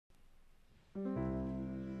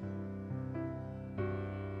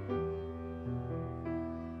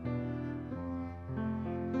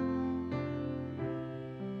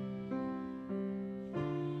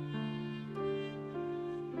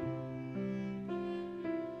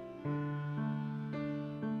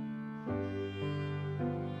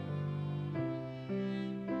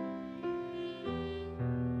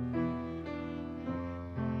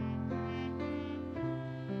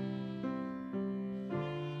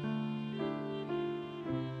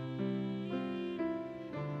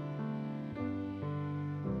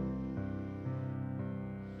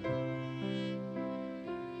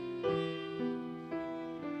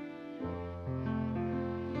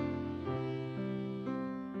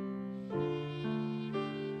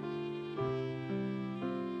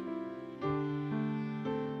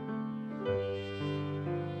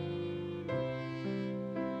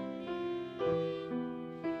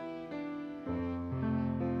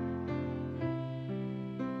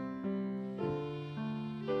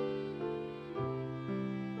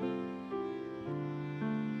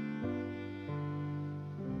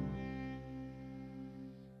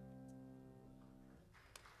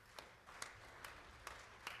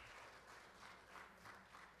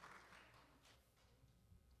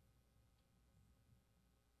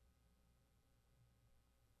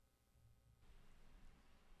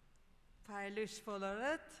Հայլույս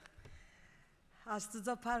բոլորդ,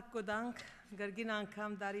 Աստծո փառք կոդանք, գրգին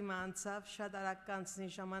անգամ դարի մանցավ, շատ արագ կանցնի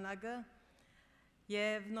ժամանակը,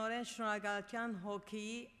 և նորեն շնորհակալության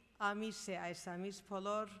հոգիի ամիս է այս ամիս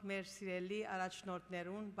բոլոր մեր սիրելի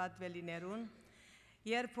առաջնորդներուն, պատվելիներուն,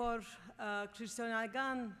 երբ որ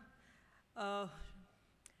քրիստոնեական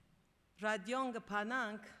ռադիոն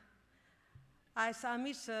կփանանք, այս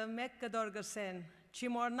ամիսը մեկ կդոր գսեն,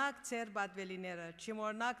 չիմորնակ ձեր պատվելիները,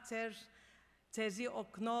 չիմորնակ ձեզի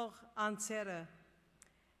օգնող անձերը,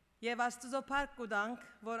 և Աստծո փառք կուտանք,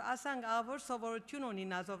 որ ասանք ավոր սովորություն ունի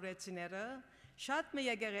նազովրեցիները, շատ մի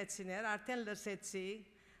եկեղեցիներ արդեն լսեցի,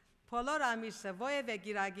 բոլոր ամիսը ովևէ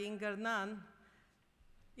գիրագին գրնան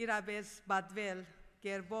իրապես պատվել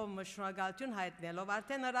գերբով շնորհակալություն հայտնելով,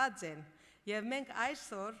 արդեն ըրած են, և մենք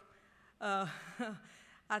այսօր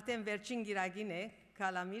արդեն վերջին գիրագին է,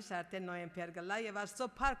 կալամիս արդեն նոյեմբեր գլա, և Աստծո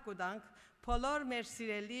փառք կուտանք բոլոր մեր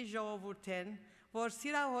սիրելի ժողովուրդեն, որ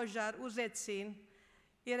սիրահոժար ուզեցին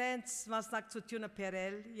իրենց մասնակցությունը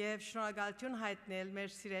բերել և շնորհակալություն հայտնել մեր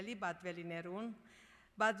սիրելի պատվելիներուն,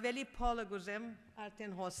 պատվելի Փոլը գուզեմ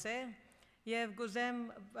արդեն հոսե, և գուզեմ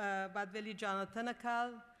պատվելի Ջոնաթանը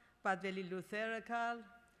կալ, պատվելի Լութերը կալ,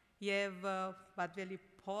 և պատվելի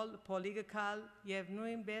Փոլի կալ, և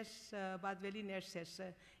նույնպես պատվելի Ներսեսը,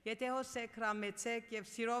 եթե հոսեք, հրամեցեք և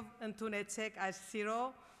սիրով ընդունեցեք այս սիրո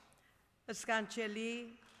սկանչելի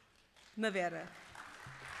նվերը։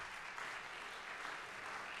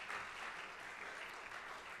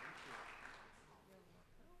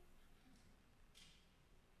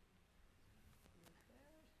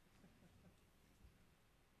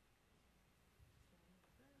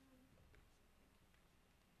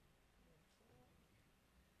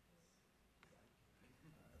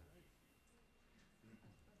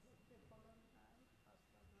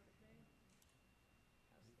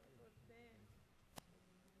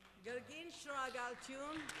 Գրգին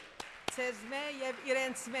շնորհակալություն ձեզ մե և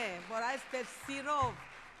իրենց մե, որ այսպես սիրով,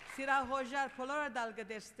 սիրահոժար բոլորը դալ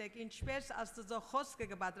կտեսնեք, ինչպես Աստծո խոսքը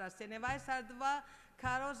կպատրաստեն, և այս արդվա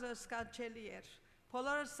քարոզը սկանչելի էր,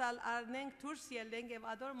 բոլորս ալ առնենք, դուրս ելենք և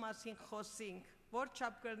ադոր մասին խոսենք, որ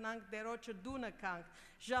չափ կրնանք դերոջը դունը կանք,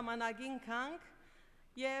 ժամանակին կանք,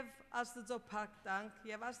 և Աստծո փառք տանք,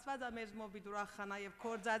 և Աստված մեզ մոբիտ ուրախանա և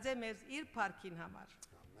կործածե մեզ իր փառքին համար։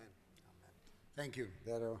 Thank you.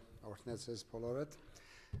 Դերը օրհնեցես բոլորդ։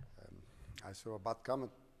 Այսօր պատկամը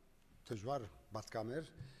դժվար պատկամ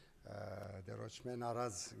էր, դերոջմեն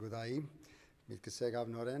առած գուդայի, միտքս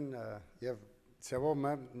եկավ նորեն և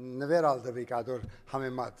ծևոմը նվերալ դվիկ ադոր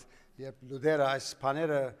համեմատ, երբ լուդերը այս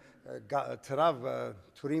պաները թրավ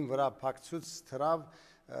թուրին վրա պակցուց թրավ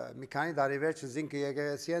մի քանի դարի վերջը զինքը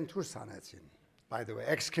եկեղեցի են թուրս հանեցին, by the way,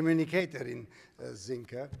 excommunicated-ին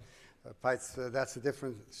զինքը, բայց that's a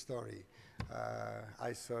different story.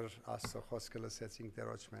 Այսօր Աստծո խոսքը լսեցինք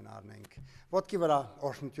դերոջմեն առնենք, ոտքի վրա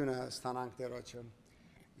օրհնությունը ստանանք դերոջը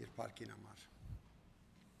իր փառքին համար։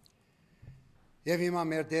 Եվ հիմա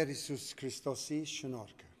մեր Տեր Հիսուս Քրիստոսի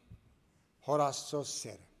շնորհքը, Հոր Աստծո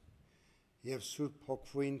սերը և Սուրբ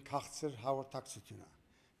Հոգվույն քաղցր հաղորդակցությունը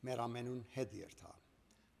մեր ամենուն հետ երթա։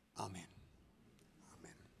 Ամեն։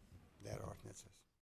 Ամեն։ Դեր օրհնեցե։